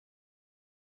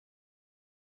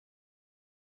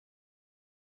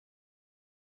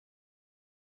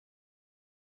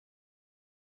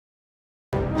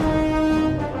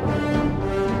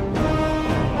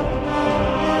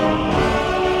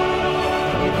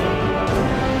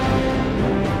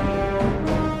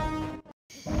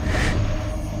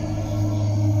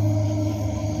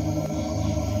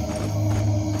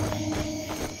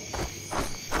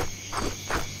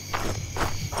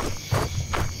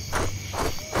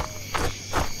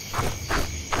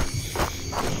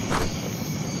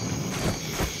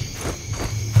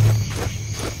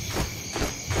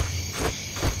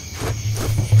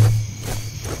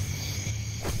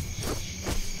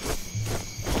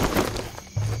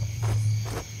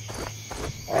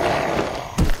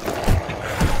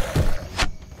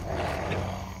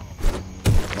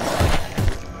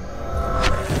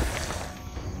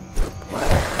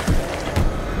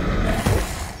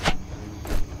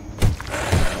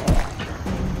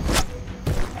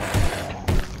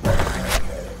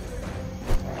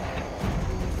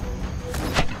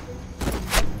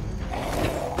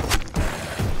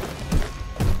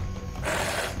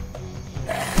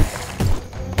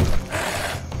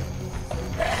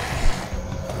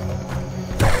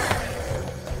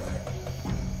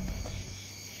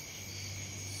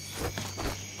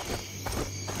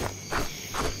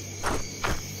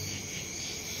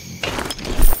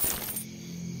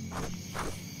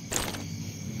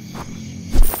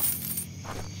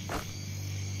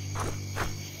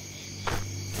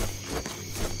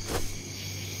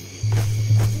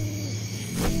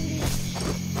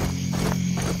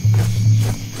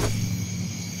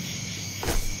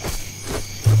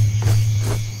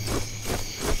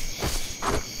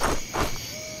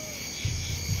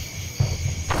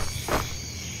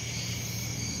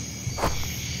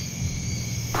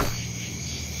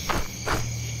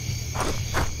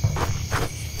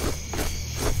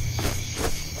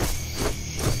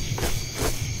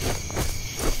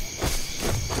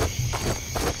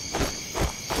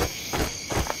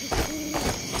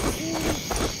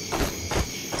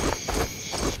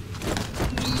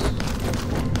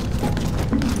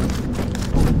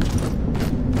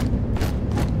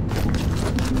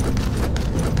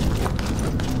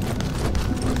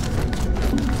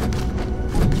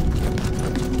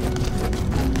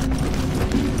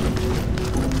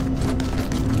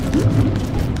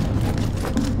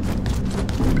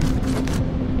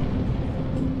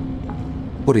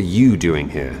What are you doing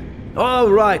here? All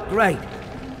right, great.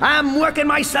 I'm working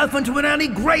myself into an early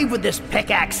grave with this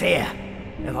pickaxe here.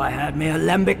 If I had me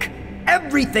alembic,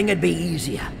 everything'd be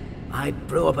easier. I'd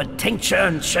brew up a tincture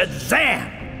and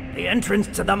shazam! The entrance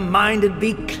to the mind'd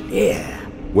be clear.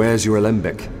 Where's your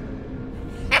alembic?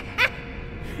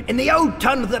 In the old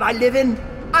tunnel that I live in.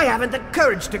 I haven't the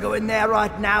courage to go in there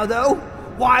right now, though.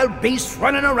 Wild beasts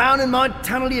running around in my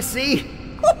tunnel, you see.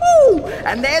 Woohoo!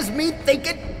 And there's me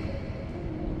thinking,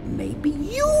 maybe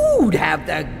you'd have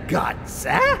the guts,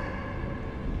 eh?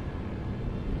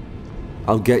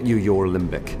 I'll get you your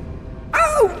alembic.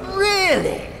 Oh,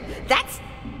 really? That's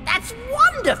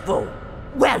wonderful.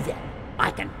 Well then, I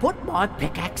can put my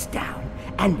pickaxe down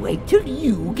and wait till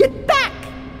you get back.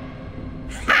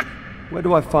 Ha! Where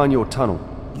do I find your tunnel?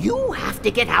 You have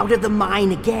to get out of the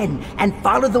mine again and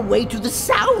follow the way to the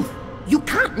south. You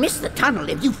can't miss the tunnel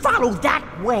if you follow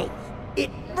that way. It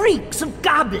reeks of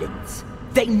goblins.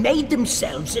 They made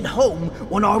themselves at home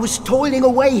when I was toiling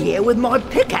away here with my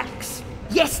pickaxe.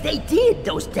 Yes, they did,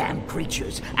 those damn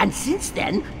creatures. And since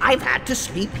then, I've had to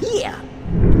sleep here.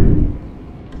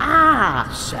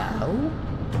 Ah, so?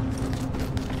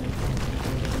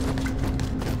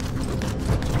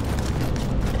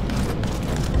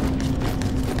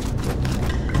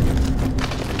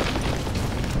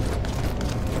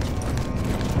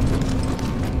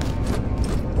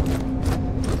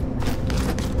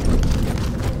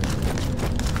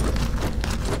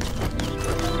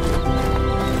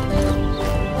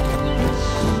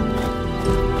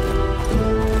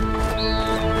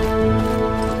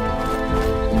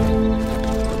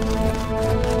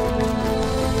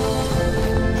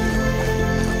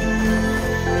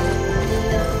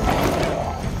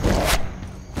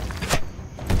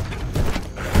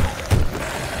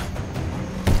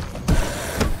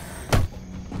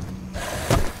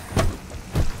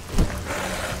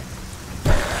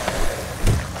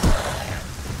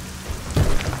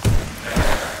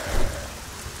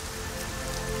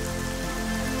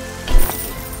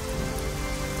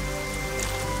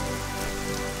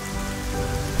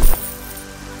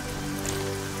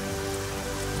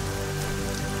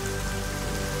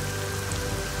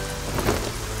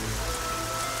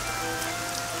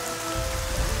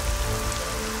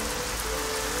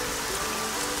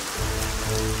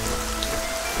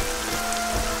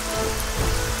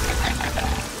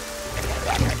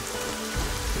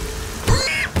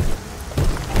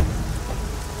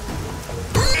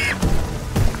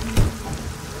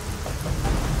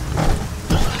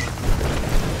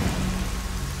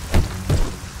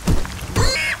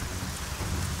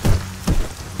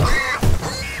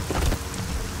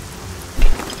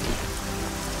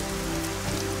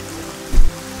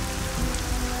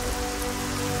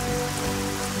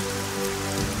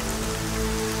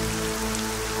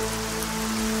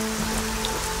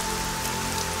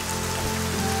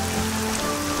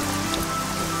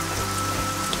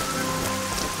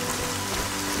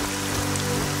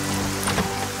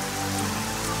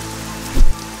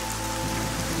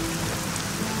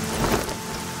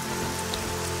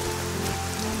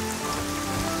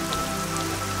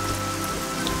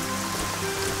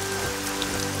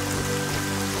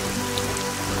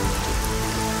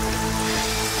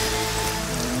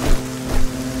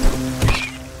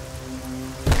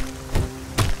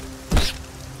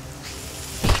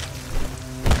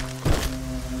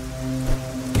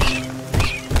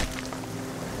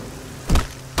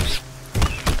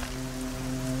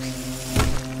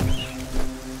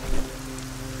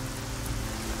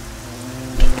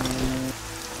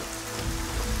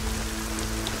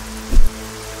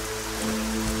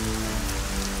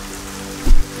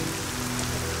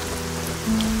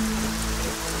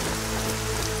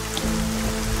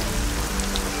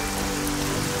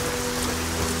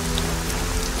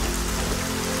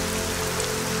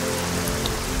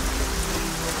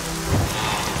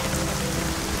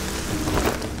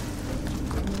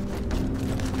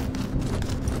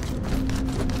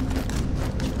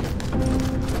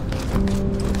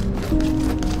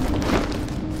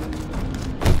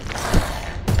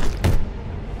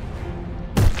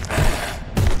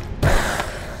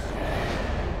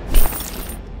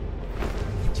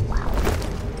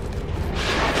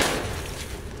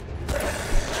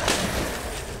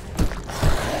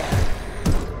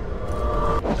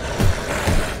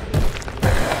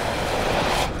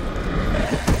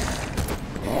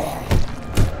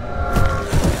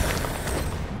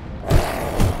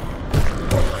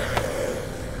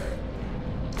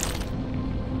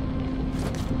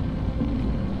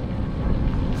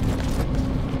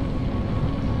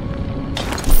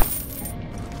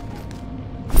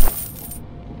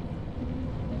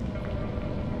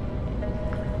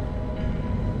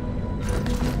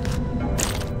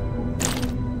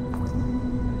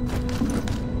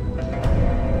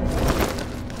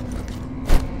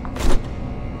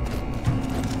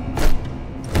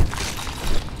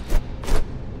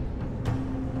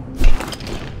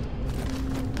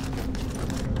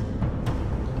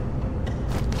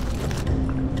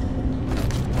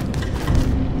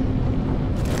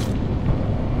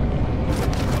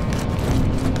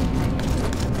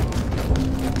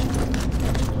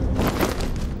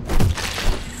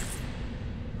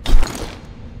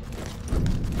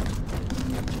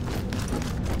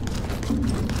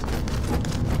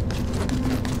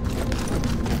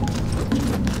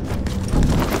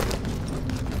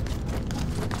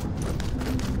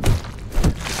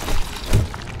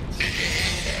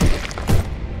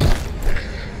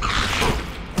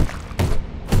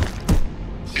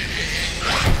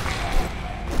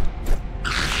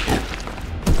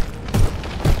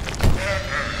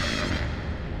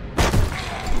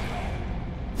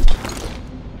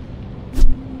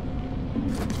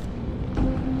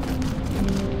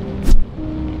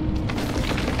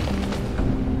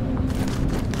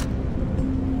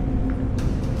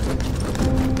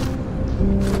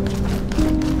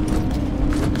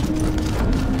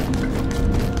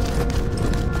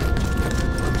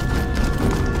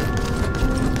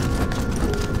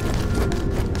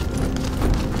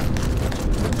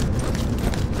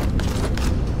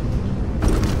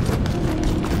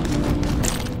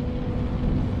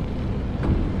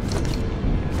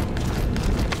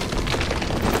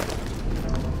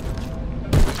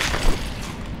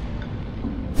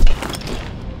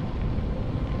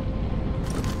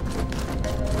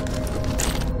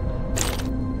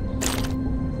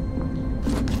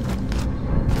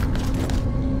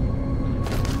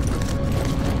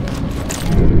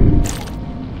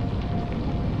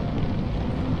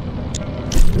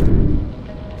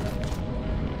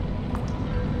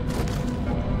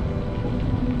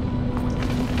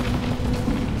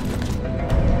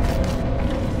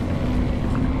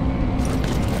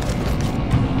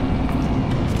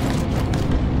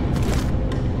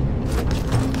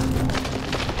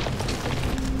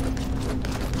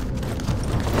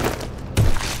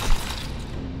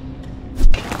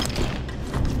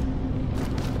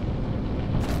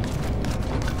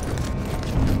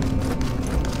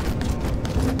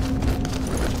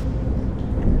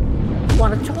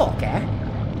 want to talk, eh?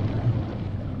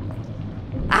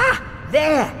 Ah,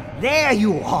 there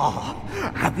you are.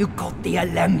 Have you got the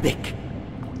alembic?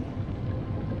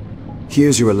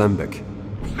 Here's your alembic.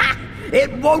 Ha!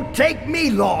 It won't take me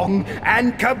long,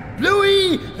 and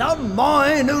kablooey, the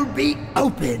mine'll be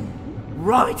open.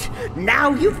 Right,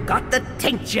 now you've got the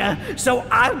tincture, so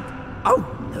Oh,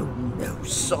 no,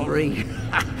 sorry.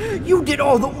 You did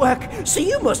all the work, so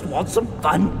you must want some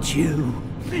fun too.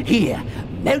 Here,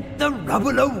 melt the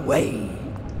rubble away.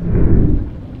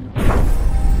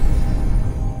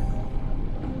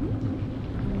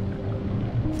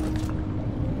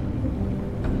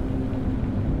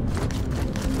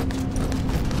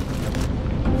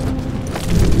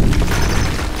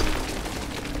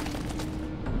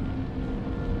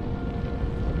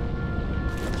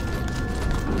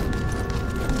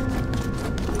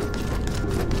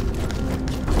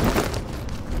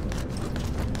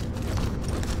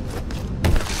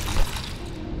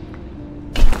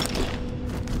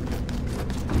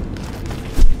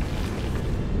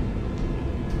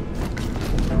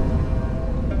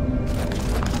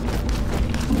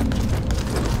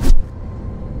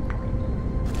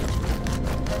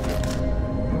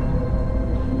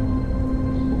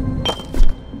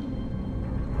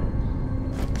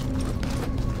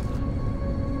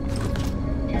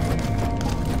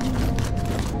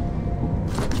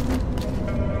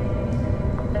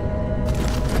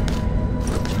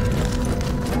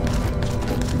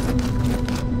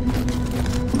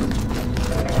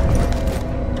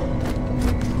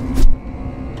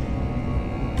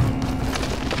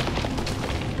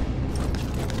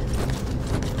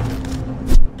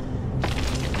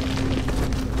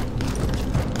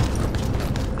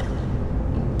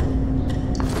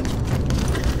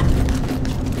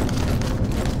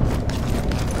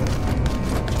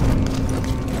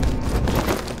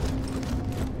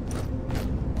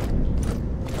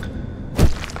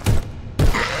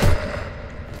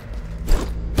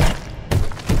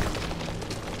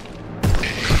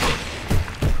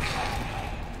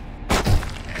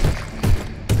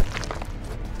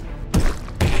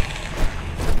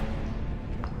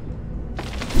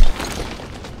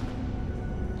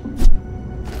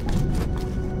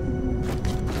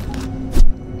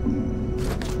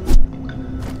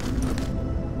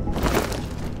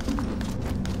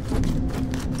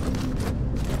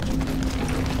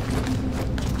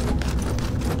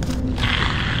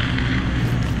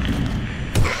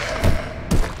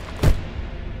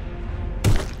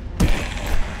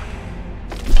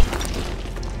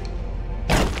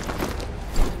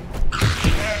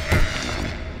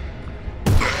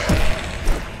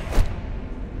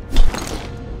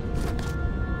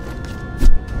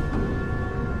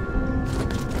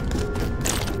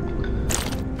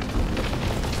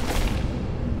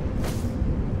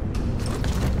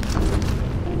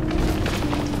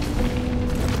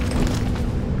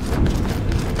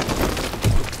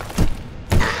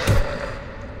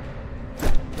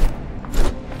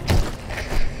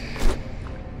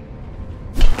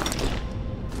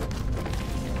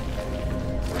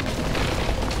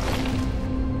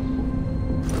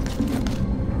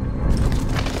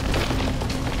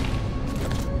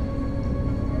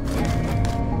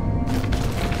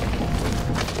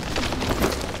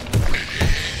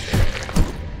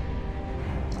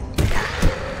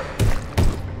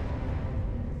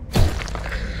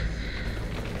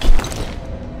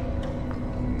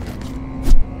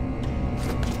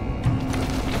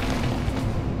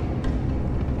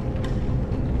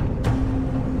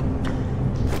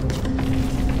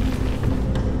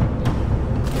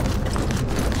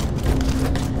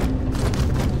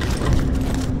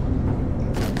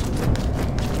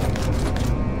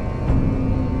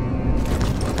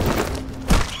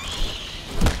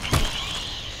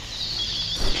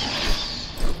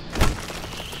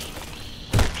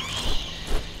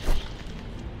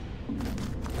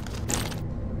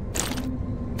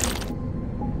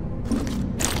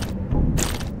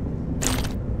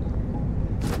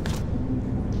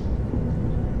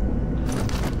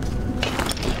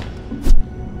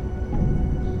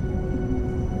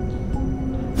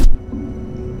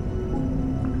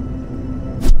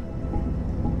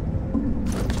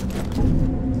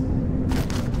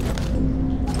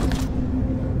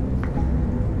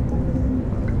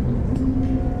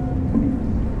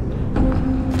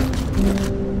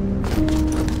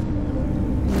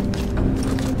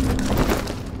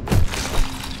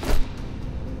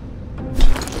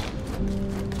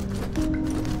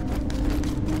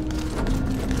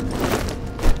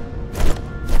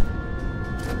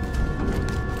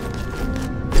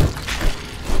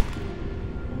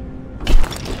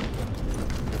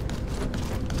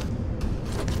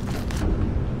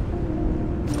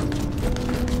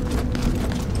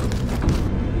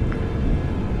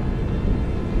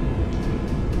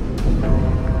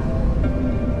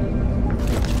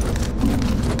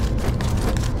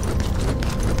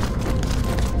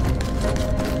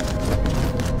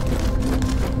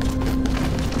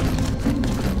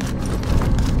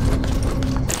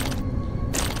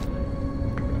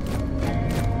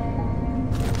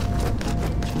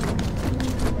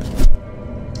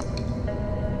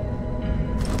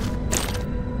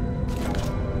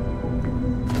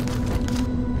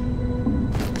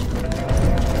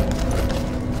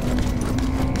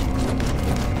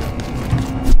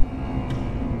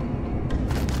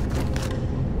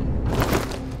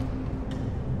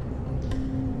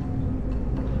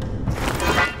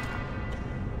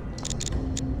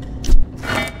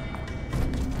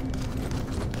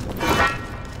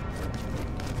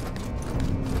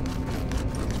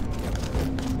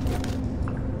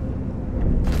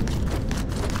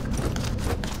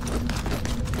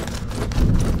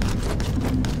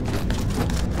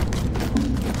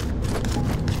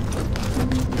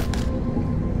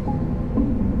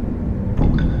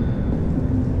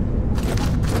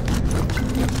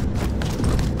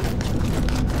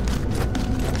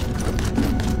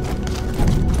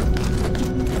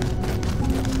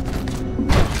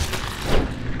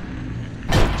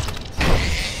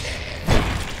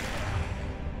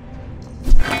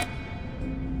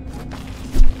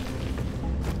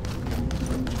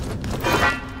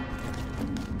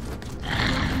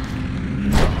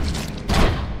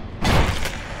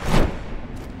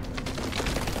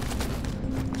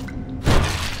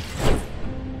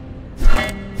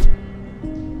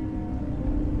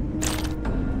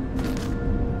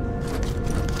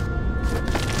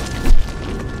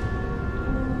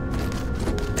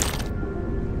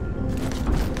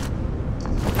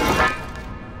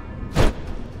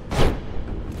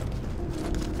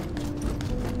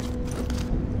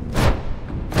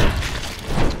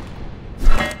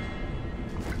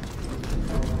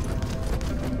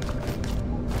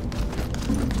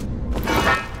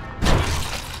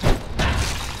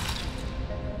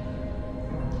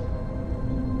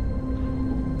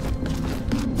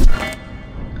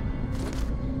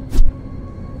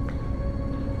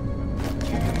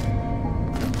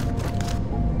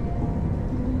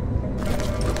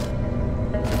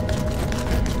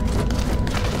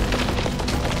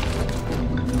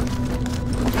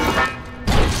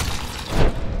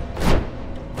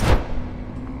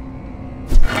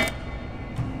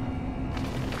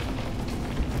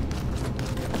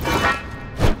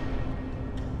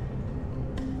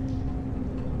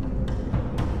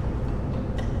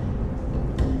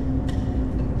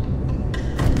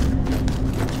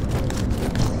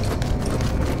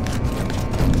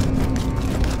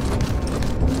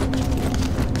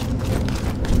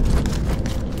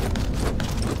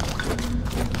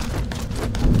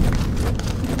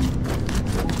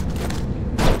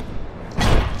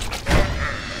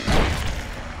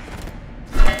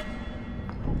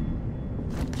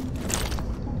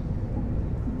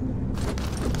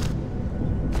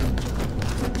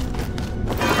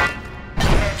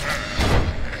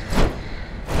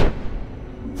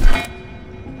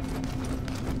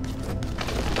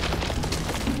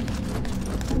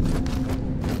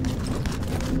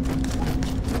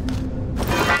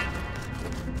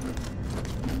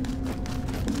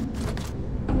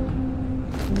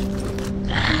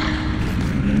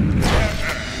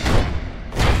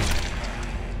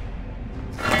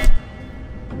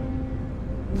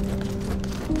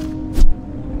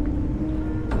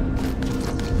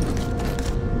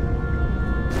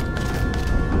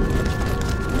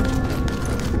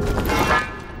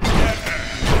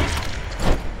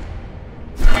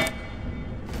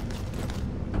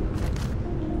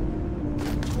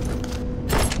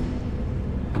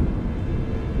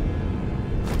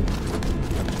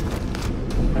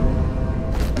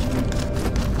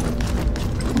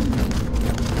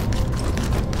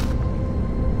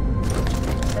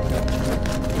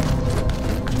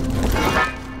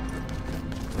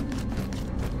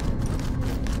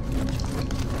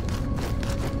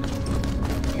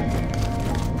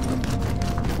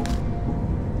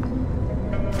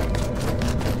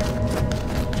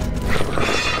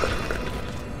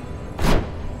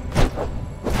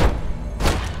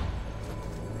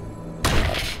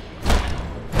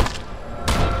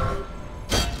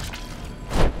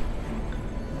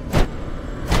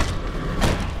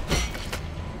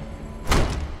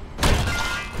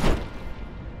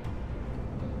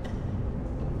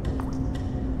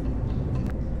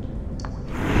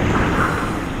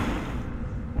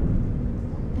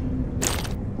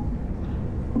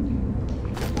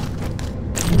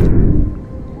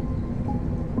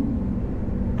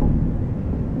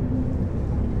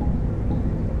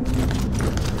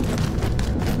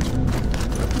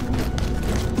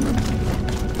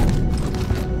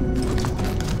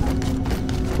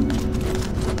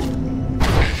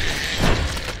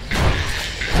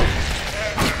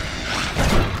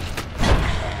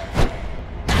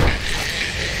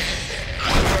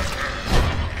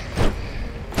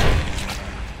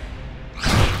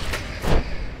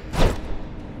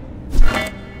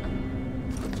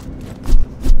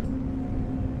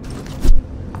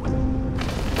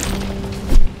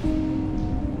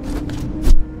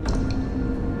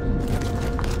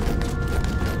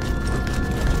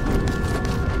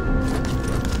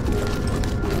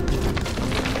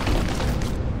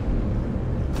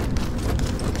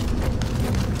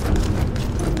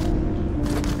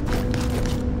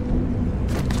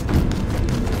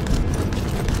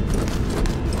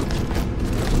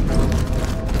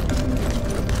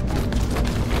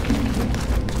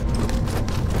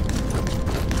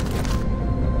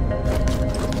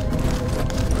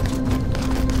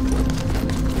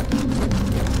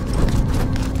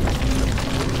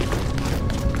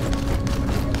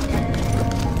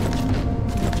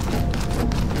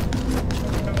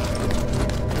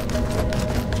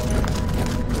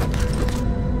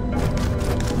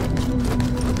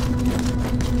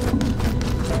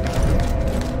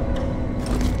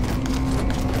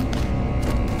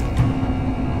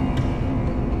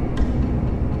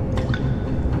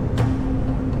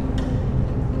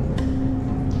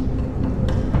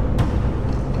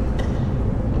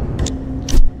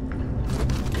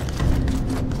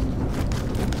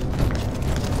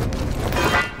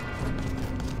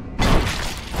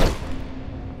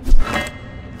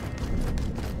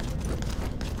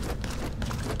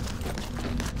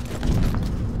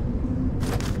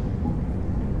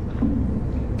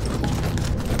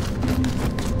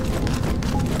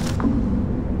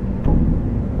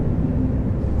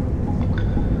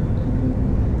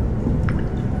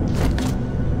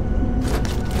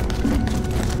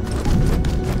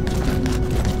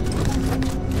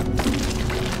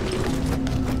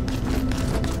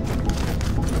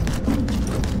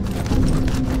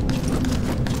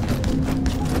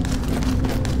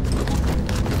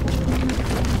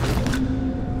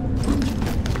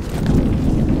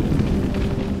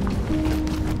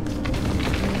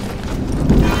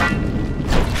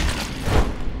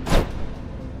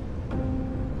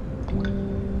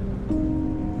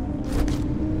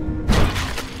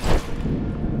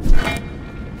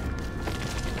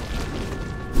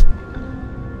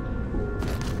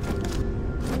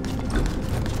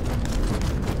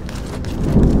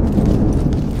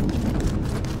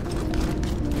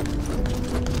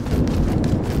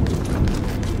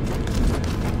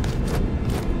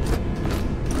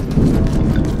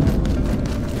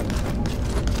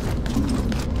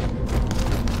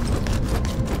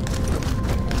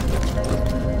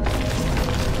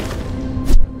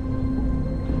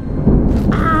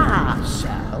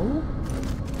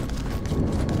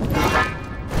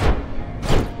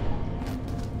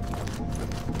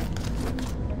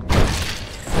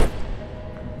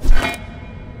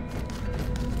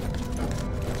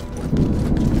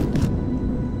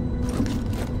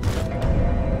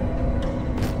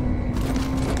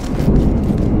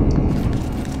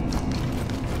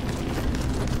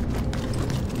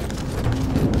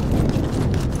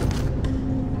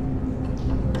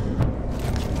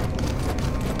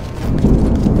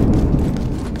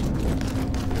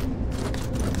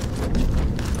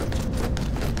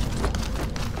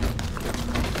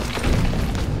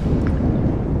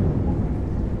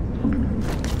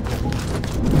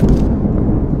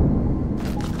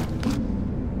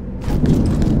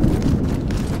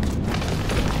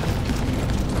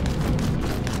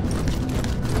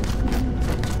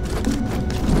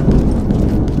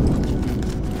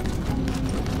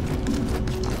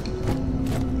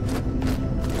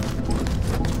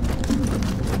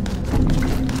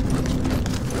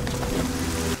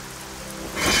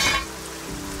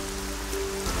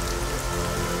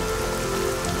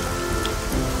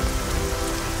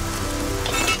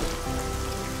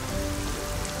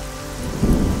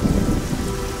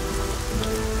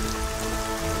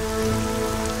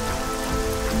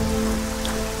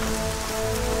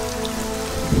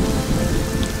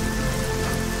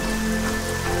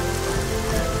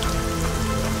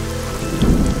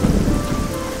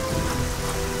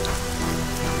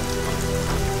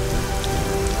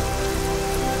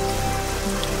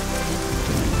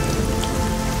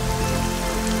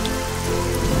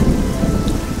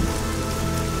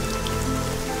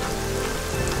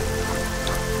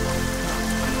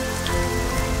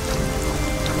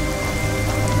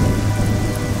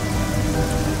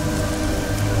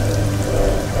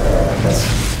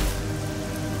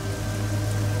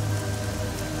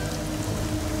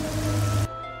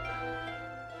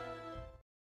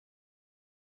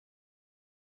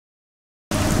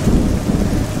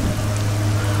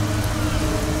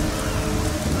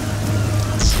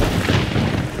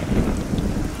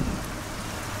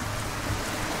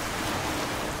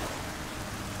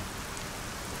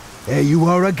 There you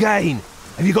are again.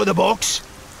 Have you got the box?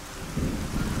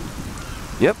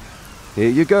 Yep. Here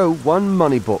you go, 1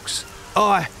 money box.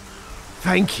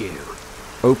 Thank you.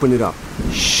 Open it up.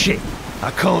 Shit,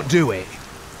 I can't do it.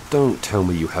 Don't tell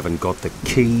me you haven't got the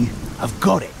key. I've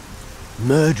got it.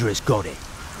 Murderer's got it.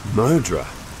 Murderer?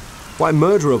 Why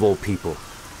murderer of all people?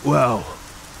 Well,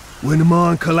 when the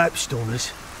mine collapsed on us,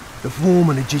 the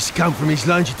foreman had just come from his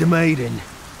lunch at the Maiden,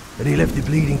 and he left the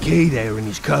bleeding key there in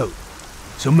his coat.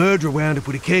 So murderer wound up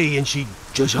with the key and she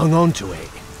just hung on to it.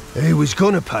 He was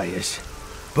gonna pay us,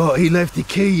 but he left the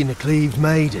key in the cleaved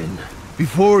Maiden.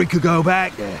 Before he could go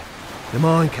back there, the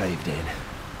mine caved in.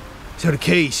 So the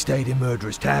key stayed in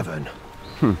Murderer's tavern.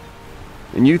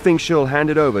 And you think she'll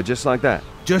hand it over just like that?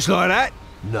 Just like that?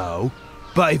 No.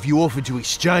 But if you offered to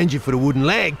exchange it for the wooden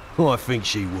leg, I think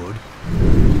she would.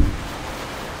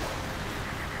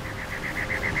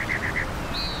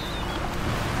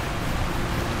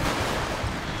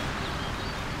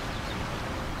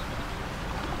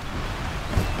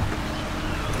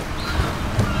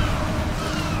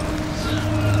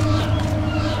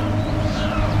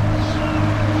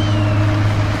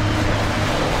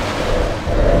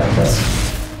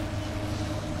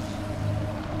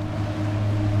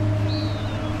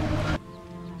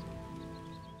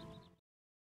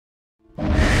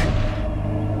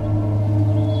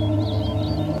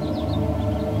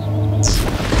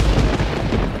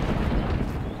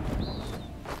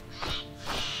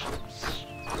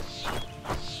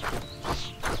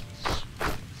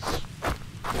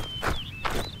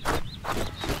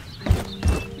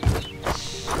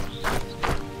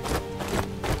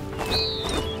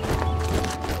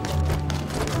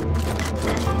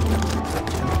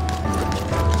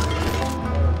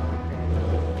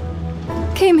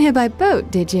 Came here by boat,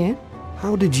 did you?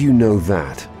 How did you know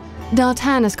that?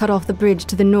 D'Artan has cut off the bridge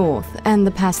to the north, and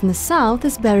the pass in the south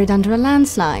is buried under a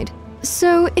landslide.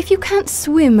 So, if you can't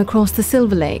swim across the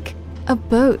Silver Lake, a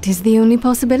boat is the only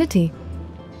possibility.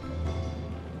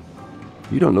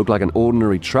 You don't look like an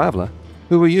ordinary traveler.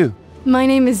 Who are you? My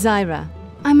name is Zyra.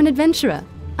 I'm an adventurer.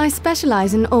 I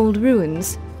specialize in old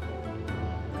ruins.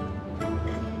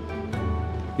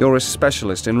 You're a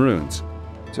specialist in ruins.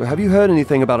 So have you heard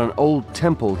anything about an old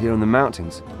temple here in the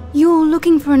mountains? You're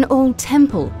looking for an old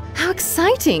temple. How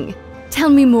exciting! Tell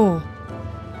me more.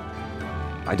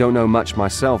 I don't know much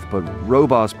myself, but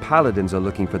Robar's paladins are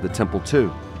looking for the temple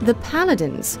too. The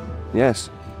paladins? Yes.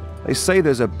 They say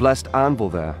there's a blessed anvil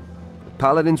there. The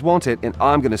paladins want it, and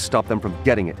I'm gonna stop them from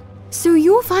getting it. So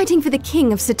you're fighting for the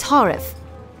king of Sitarif?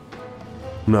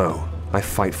 No, I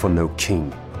fight for no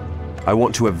king. I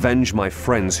want to avenge my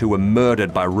friends who were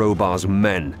murdered by Robar's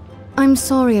men. I'm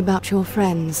sorry about your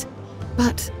friends,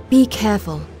 but be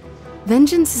careful.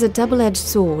 Vengeance is a double-edged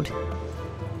sword.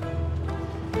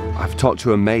 I've talked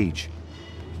to a mage.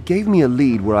 He gave me a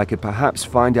lead where I could perhaps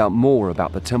find out more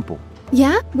about the temple.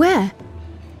 Yeah? Where?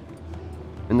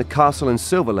 In the castle in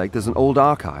Silver Lake, there's an old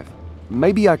archive.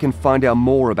 Maybe I can find out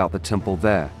more about the temple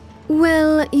there.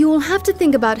 Well, you'll have to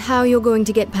think about how you're going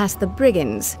to get past the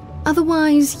brigands.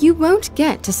 Otherwise, you won't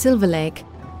get to Silver Lake.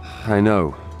 I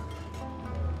know.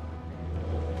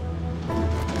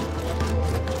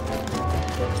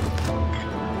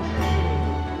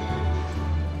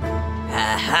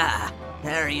 Aha!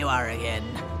 There you are again.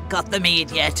 Got the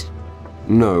meat yet?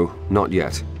 No, not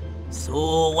yet.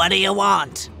 So, what do you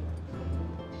want?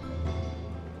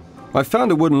 I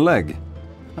found a wooden leg.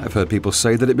 I've heard people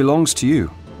say that it belongs to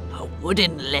you. A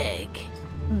wooden leg?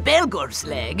 Belgor's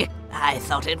leg? I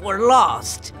thought it were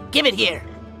lost. Give it here.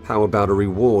 How about a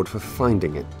reward for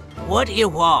finding it? What do you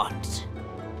want?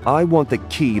 I want the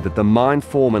key that the mine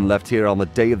foreman left here on the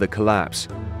day of the collapse.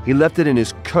 He left it in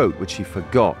his coat, which he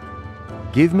forgot.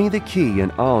 Give me the key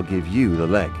and I'll give you the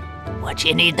leg. What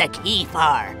you need the key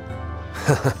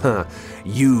for?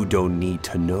 You don't need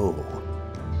to know.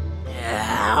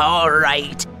 All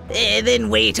right. Then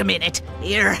wait a minute.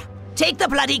 Here, take the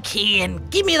bloody key and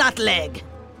give me that leg.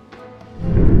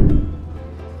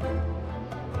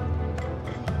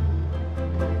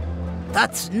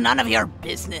 That's none of your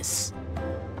business.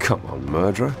 Come on,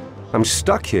 murderer. I'm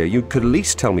stuck here. You could at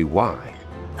least tell me why.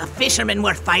 The fishermen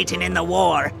were fighting in the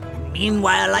war, and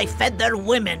meanwhile I fed their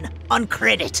women on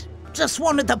credit. Just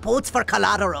wanted the boats for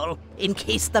collateral, in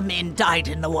case the men died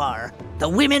in the war. The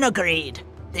women agreed.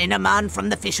 Then a man from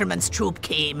the fishermen's troop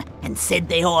came and said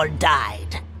they all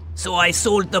died. So I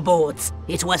sold the boats.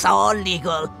 It was all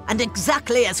legal, and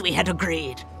exactly as we had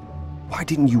agreed. Why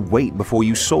didn't you wait before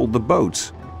you sold the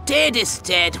boats? Dead is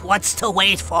dead. What's to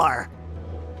wait for?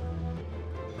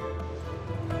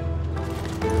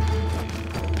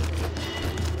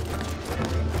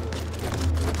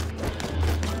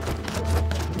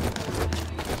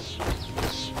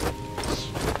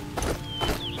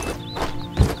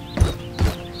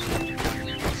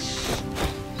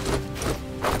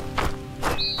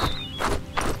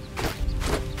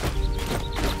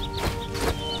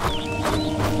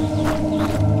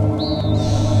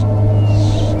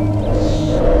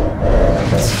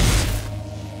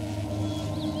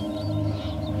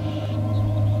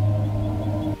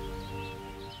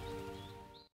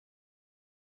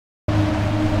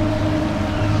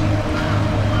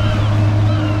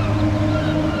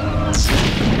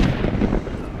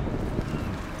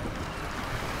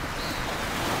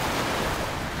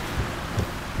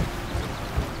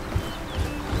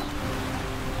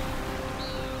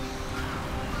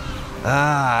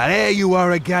 Ah, there you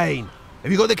are again.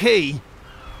 Have you got the key?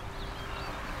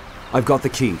 I've got the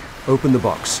key. Open the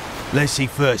box. Let's see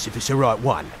first if it's the right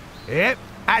one. Yep,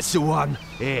 that's the one.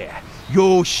 Here,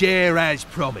 your share as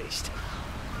promised.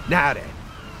 Now then,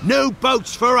 no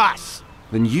boats for us.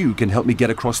 Then you can help me get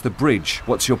across the bridge.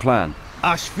 What's your plan?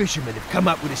 Us fishermen have come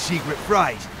up with a secret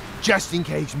phrase, just in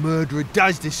case murderer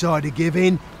does decide to give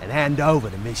in and hand over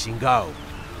the missing gold.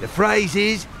 The phrase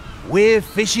is, we're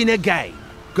fishing again.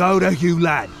 Go to Hugh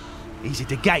Ladd. He's at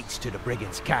the gates to the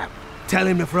brigands' camp. Tell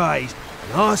him the phrase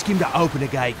and ask him to open a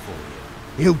gate for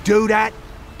you. He'll do that,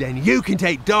 then you can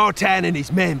take D'Artan and his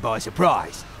men by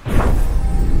surprise.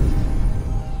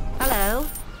 Hello?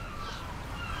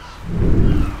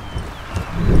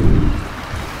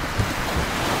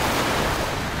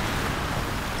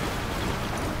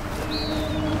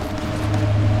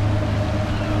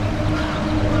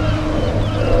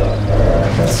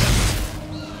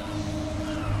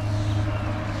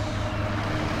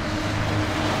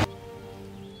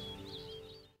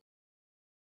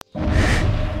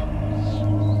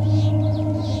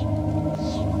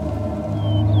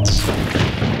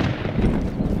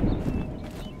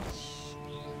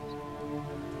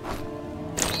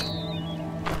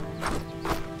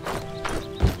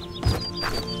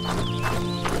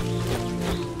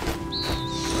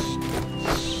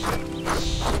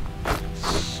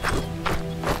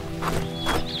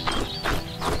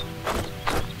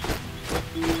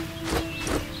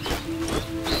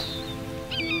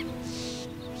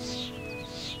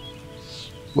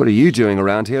 What are you doing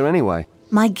around here anyway?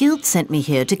 My guild sent me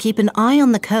here to keep an eye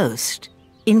on the coast,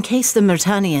 in case the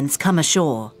Myrtanians come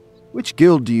ashore. Which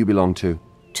guild do you belong to?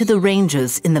 To the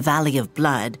rangers in the Valley of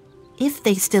Blood, if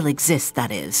they still exist,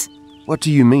 that is. What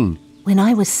do you mean? When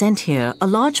I was sent here, a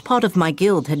large part of my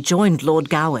guild had joined Lord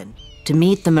Gawain to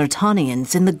meet the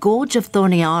Myrtanians in the Gorge of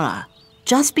Thorniara.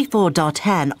 Just before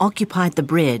D'Artan occupied the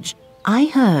bridge, I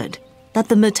heard that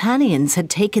the Myrtanians had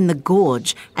taken the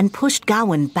gorge and pushed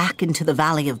Gawain back into the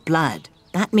Valley of Blood.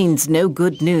 That means no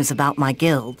good news about my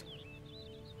guild.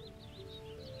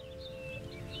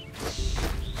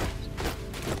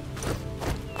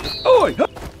 Oi!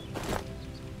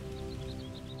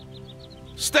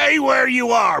 Stay where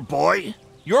you are, boy.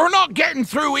 You're not getting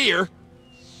through here.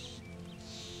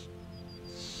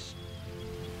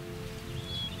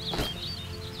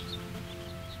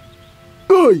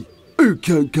 Oi! Who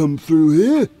can't come through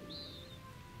here?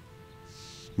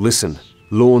 Listen,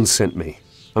 Lorne sent me.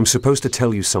 I'm supposed to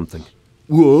tell you something.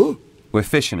 What? We're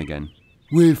fishing again.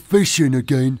 We're fishing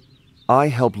again. I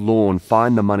helped Lorne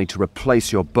find the money to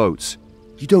replace your boats.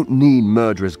 You don't need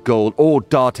murderer's gold or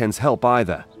D'Artan's help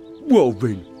either. Well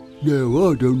then, now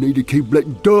I don't need to keep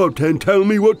letting D'Artan tell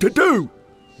me what to do.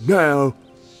 Now,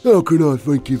 how can I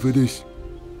thank you for this?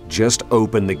 Just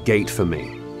open the gate for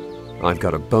me. I've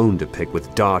got a bone to pick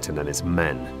with D'Artan and his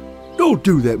men. I'll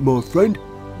do that, my friend.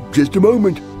 Just a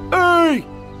moment. Hey!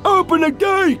 Open the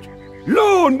gate!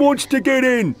 Lorne wants to get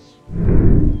in!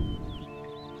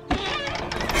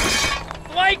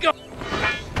 Let go!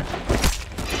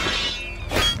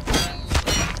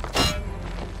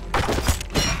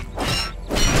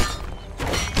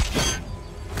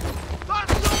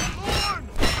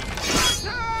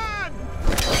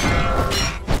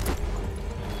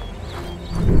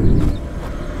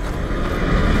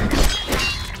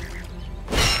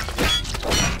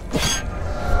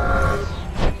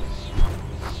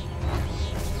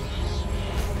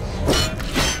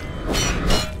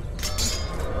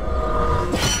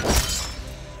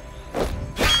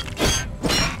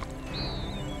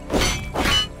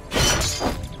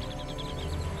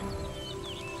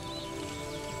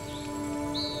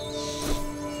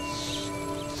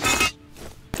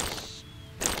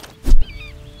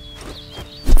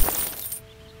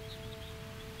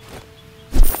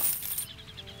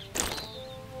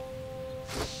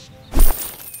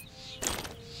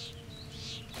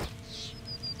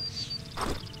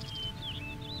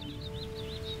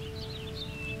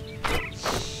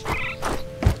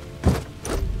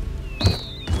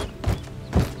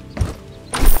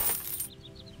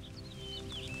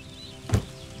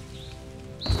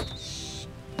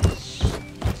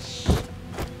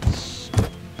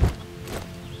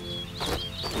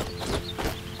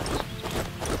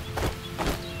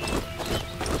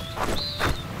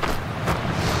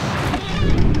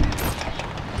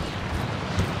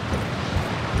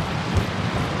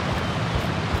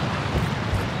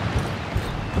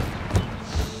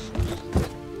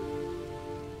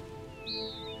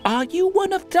 Are you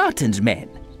one of D'Artan's men?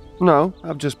 No,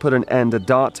 I've just put an end to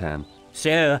D'Artan.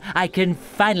 So I can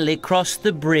finally cross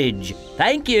the bridge.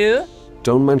 Thank you.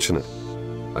 Don't mention it.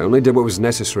 I only did what was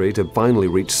necessary to finally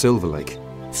reach Silver Lake.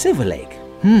 Silver Lake?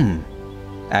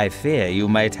 I fear you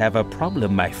might have a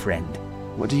problem, my friend.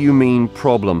 What do you mean,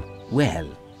 problem? Well,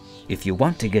 if you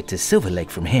want to get to Silver Lake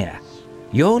from here,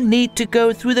 you'll need to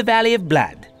go through the Valley of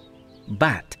Blood.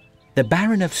 But the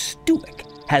Baron of Stuart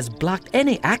has blocked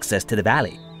any access to the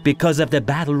valley because of the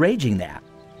battle raging there.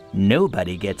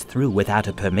 Nobody gets through without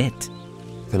a permit.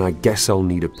 Then I guess I'll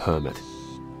need a permit.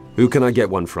 Who can I get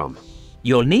one from?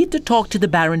 You'll need to talk to the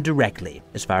Baron directly.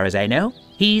 As far as I know,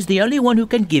 he's the only one who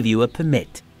can give you a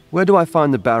permit. Where do I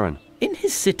find the Baron? In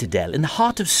his citadel in the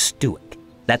heart of Stuart.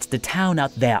 That's the town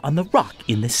out there on the rock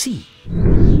in the sea.